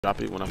Drop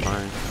it when I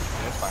find.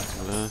 Yeah, it's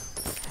fine.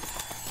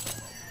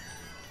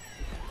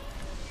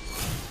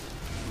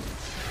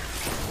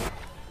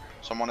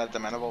 Someone at the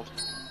mana vault.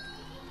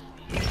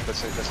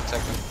 Let's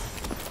attack them.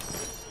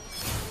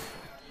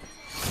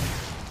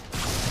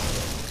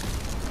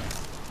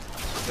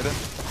 Hit him.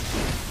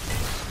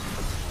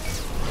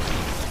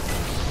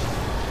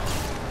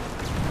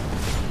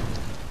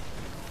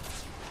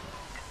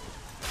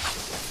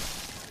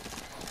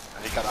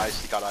 He got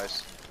ice, he got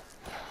ice.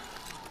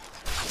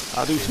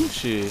 I do too,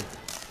 shit.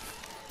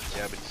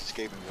 Yeah, but he's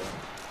escaping, bro.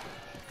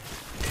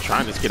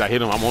 Trying to skid. I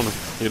hit him. I'm on him.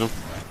 Hit him.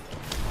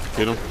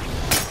 Hit him.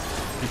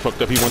 He fucked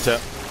up. He one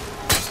tap.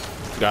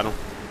 Got him.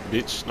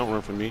 Bitch, don't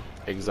run from me.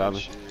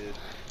 Exiling.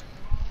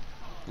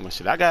 My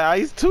shit. I got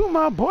ice too,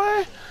 my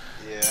boy.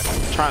 Yeah.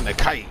 Trying to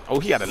kite. Oh,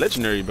 he got a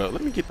legendary belt.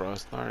 Let me get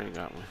Frost. I already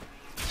got one.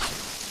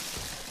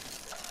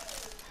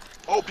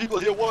 Oh, people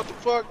here, what the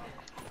fuck?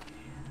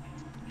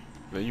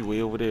 Man, you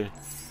way over there.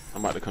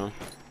 I'm about to come.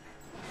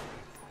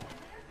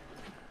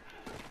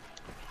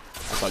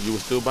 I thought you were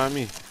still by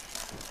me.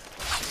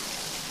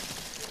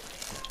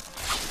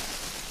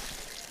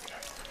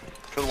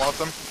 Killed one of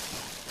them.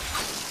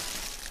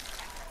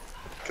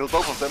 Killed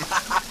both of them.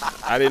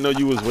 I didn't know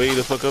you was way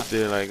the fuck up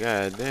there. Like,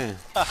 god damn.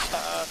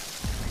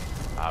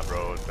 Ah,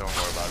 bro, don't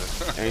worry about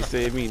it. Ain't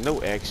saved me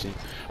no action.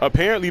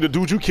 Apparently, the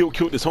dude you killed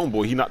this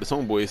homeboy. He knocked this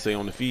homeboy. Say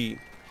on the feed.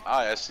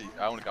 Ah, I see.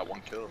 I only got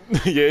one kill.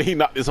 Yeah, he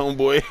knocked this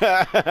homeboy.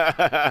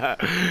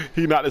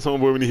 He knocked this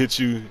homeboy when he hit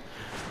you.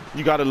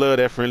 You gotta love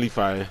that friendly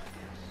fire.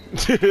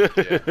 Yeah.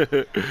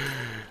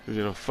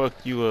 You know,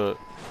 fuck you up.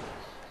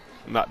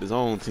 Knocked his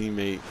own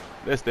teammate.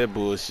 That's that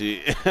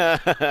bullshit.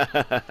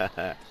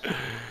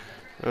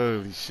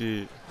 Holy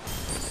shit.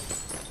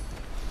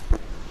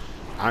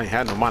 I ain't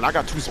had no mind. I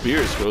got 2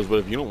 spirit scrolls, but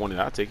if you don't want it,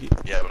 I'll take it.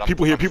 Yeah, but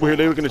people here,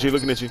 they looking at you,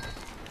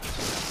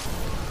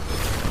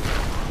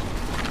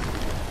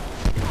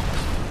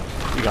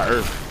 You got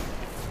Earth.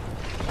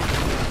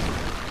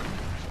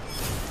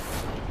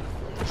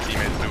 His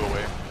teammate flew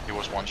away. He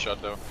was one shot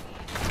though.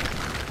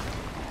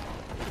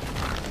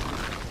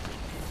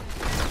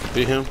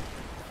 Hit him.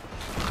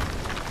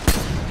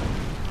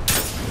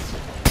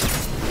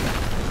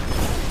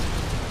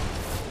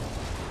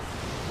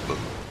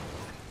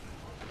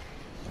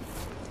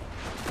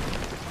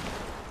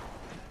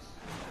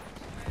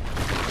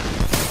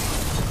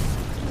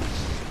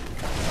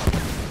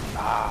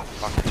 Ah,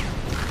 fuck.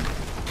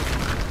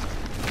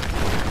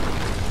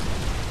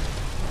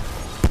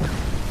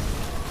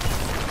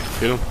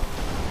 Hit him.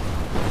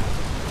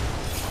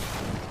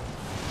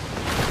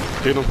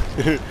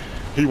 Hit him.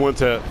 He one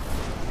tap.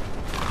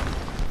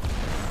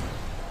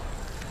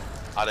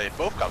 Ah, they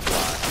both got blind.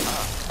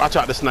 Ah. I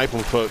tried to snipe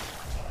him, fuck.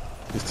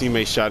 His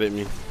teammate shot at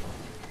me.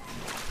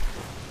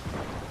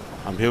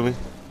 I'm healing.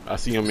 I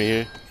see him in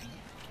here.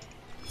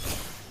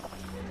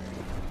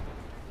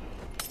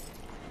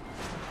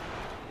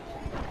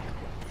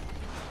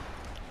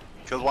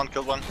 Killed one,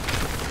 killed one.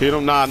 Hit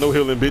him. Nah, no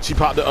healing, bitch. He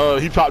popped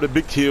the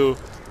big kill.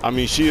 I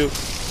mean shield.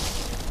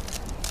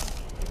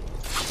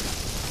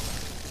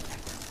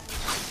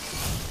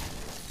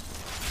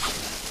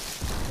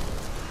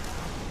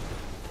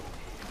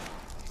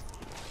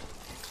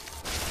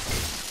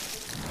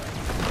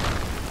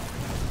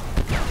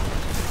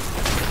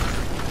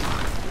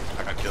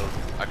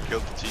 I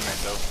killed the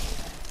teammate though.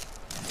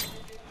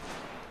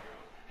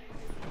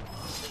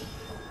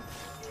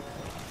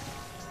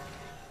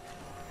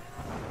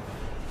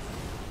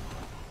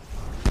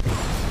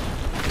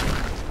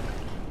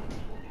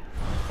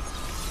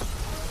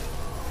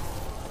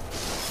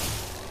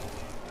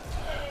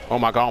 Oh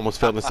my god, I almost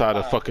fell inside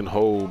a fucking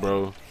hole,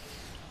 bro.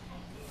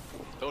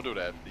 Don't do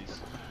that, please.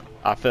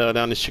 I fell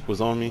down, this chick was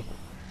on me.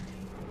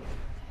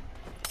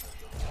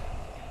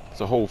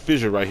 It's a whole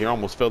fissure right here. I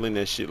almost fell in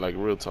that shit like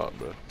real talk,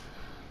 bro.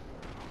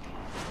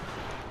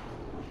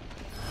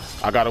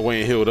 I got away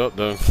and healed up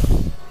though.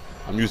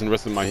 I'm using the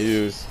rest of my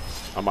heals.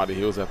 I'm out of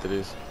heals after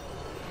this.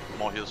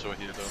 More heals over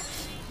here though.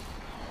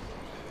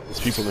 There's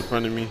people in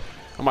front of me.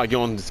 I might get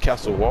on this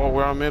castle wall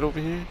where I'm at over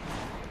here.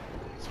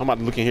 So I'm about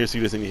to look in here, see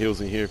if there's any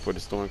heals in here before the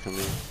storm comes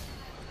in.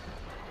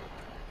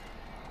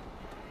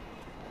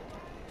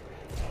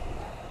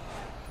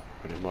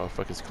 But the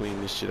motherfuckers clean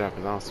this shit out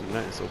because I don't see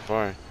nothing so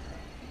far.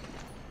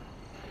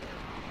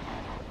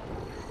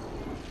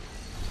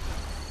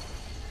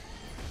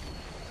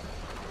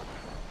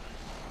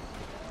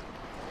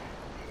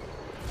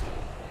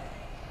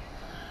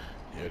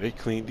 Yeah, they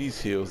cleaned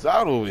these hills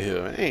out over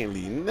here. They ain't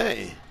leaving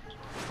nothing.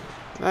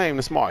 Not even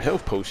a smart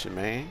health potion,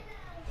 man.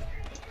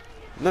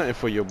 Nothing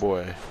for your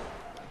boy.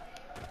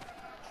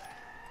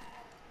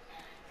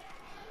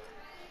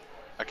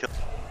 I killed.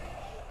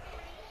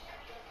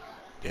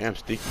 Damn,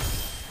 Sticky.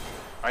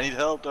 I need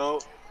help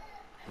though.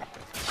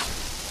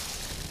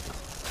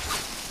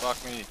 Fuck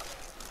me.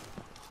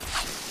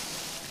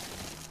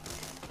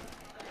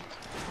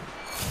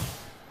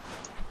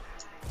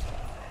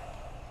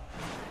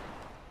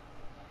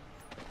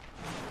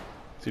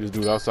 See this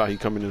dude outside, he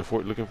coming in the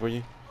fort looking for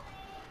you.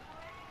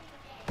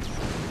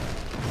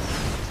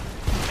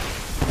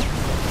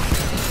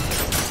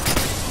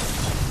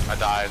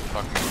 died.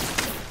 Fuck me.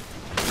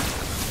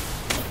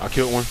 I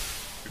killed one.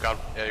 You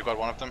got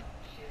one of them.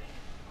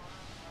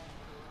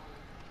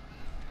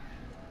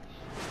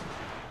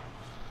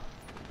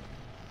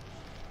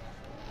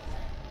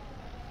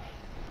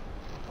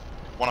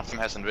 One of them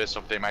has invis,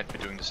 so they might be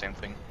doing the same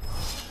thing.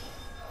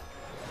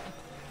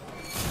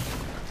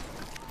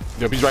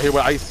 Yep, he's right here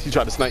with ice. He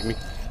tried to snipe me.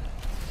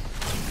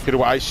 Hit her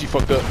with ice. She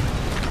fucked up.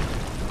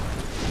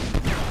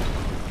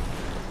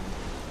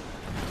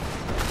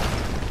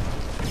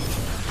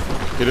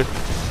 Hit her.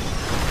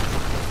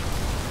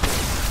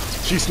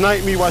 She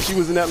sniped me while she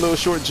was in that little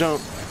short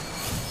jump.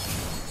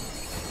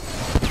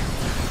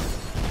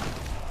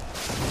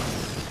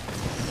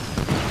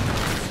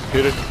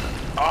 Hit her.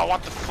 Oh,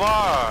 what the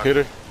fuck? Hit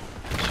her.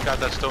 She got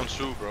that stone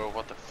too, bro.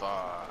 What the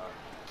fuck?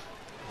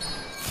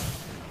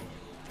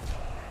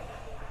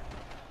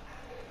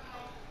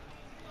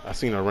 I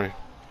seen her ring.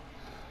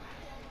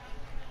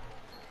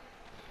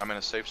 I'm in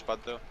a safe spot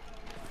though.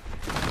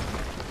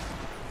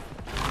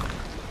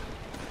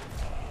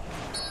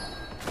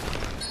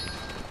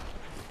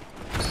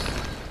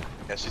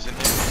 Yeah, she's in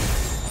here.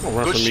 Don't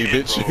run Good from me,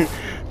 shit, bitch. bro.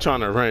 Trying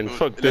to run. Dude,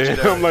 Fuck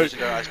that. I'm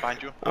like, eyes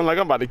behind you. I'm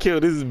about to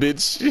kill this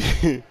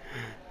bitch.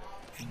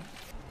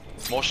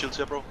 More shields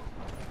here, bro.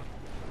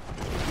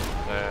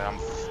 I'm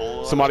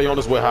full. Somebody on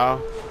us with how?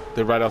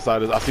 They're right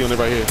outside us. I see them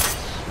right here.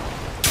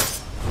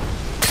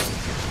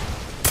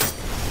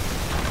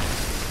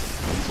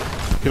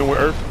 Hit him with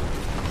earth.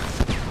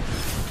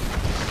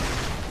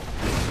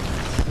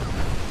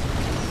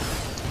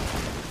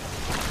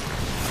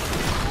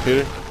 Hit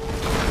her.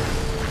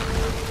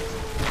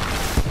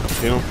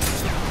 Hit him.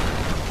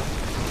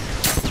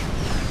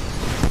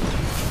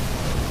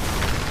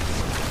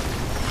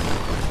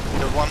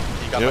 Killed one.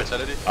 He got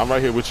vitality. I'm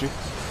right here with you.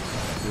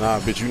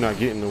 Nah, bitch, you not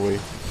getting in the way.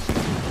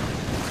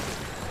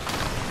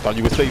 Thought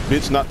you would say,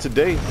 bitch, not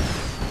today.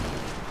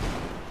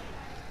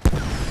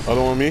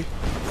 Other one on me.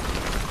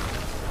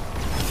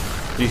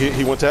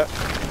 He one tap.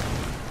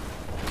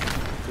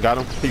 Got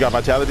him. He got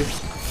vitality.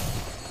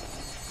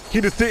 He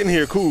just sitting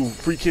here, cool,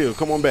 free kill.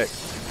 Come on back.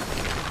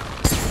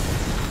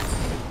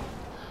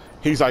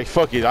 He's like,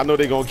 fuck it. I know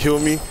they gonna kill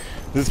me.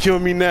 Just kill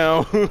me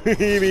now. He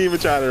didn't even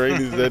try to raise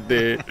his set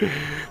there.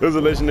 It was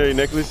a legendary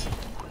necklace.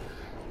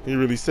 He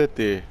really sat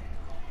there.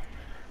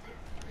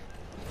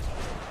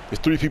 There's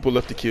 3 people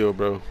left to kill,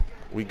 bro.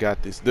 We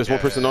got this. There's one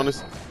person on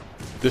us.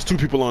 There's 2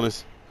 people on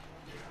us.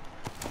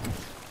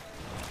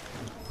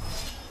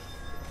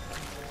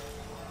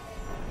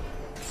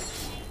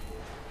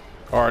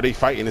 Or are they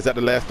fighting? Is that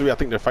the last 3? I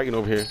think they're fighting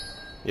over here.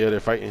 Yeah, they're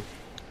fighting.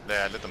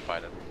 Yeah, let them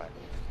fight. Let them fight.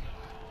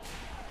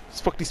 Let's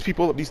fuck these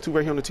people up. These 2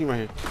 right here on the team right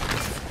here.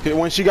 Hit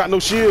one. She got no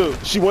shield.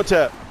 She one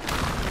tap.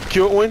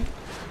 Killed one.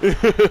 Hit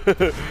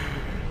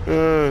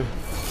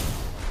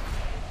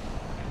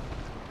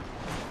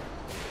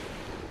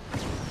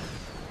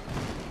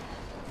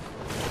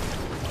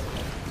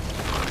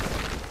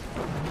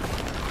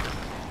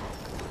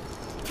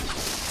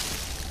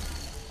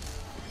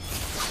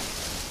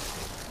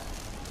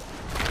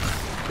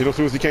him as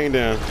soon as he came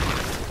down.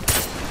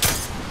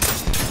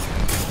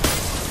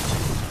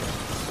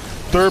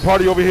 Third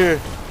party over here.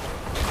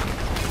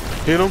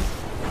 Hit him.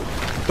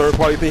 Third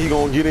party think he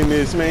gonna get in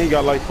this, man. He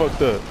got like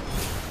fucked up.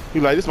 He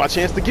like, this is my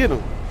chance to get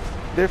him.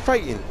 They're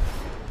fighting.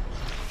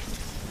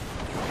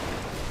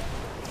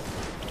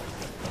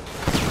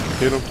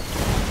 Hit him.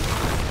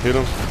 Hit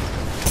him.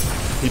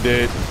 He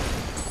dead.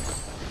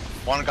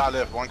 One guy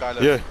left.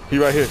 Yeah, he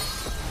right here.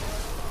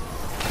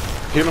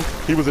 Hit him.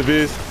 He was a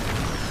viz.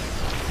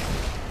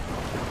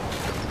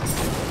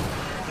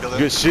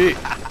 Good shit.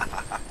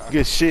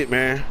 Good shit,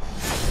 man.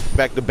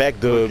 Back to back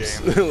dubs.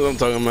 What I'm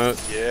talking about.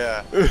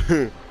 Yeah.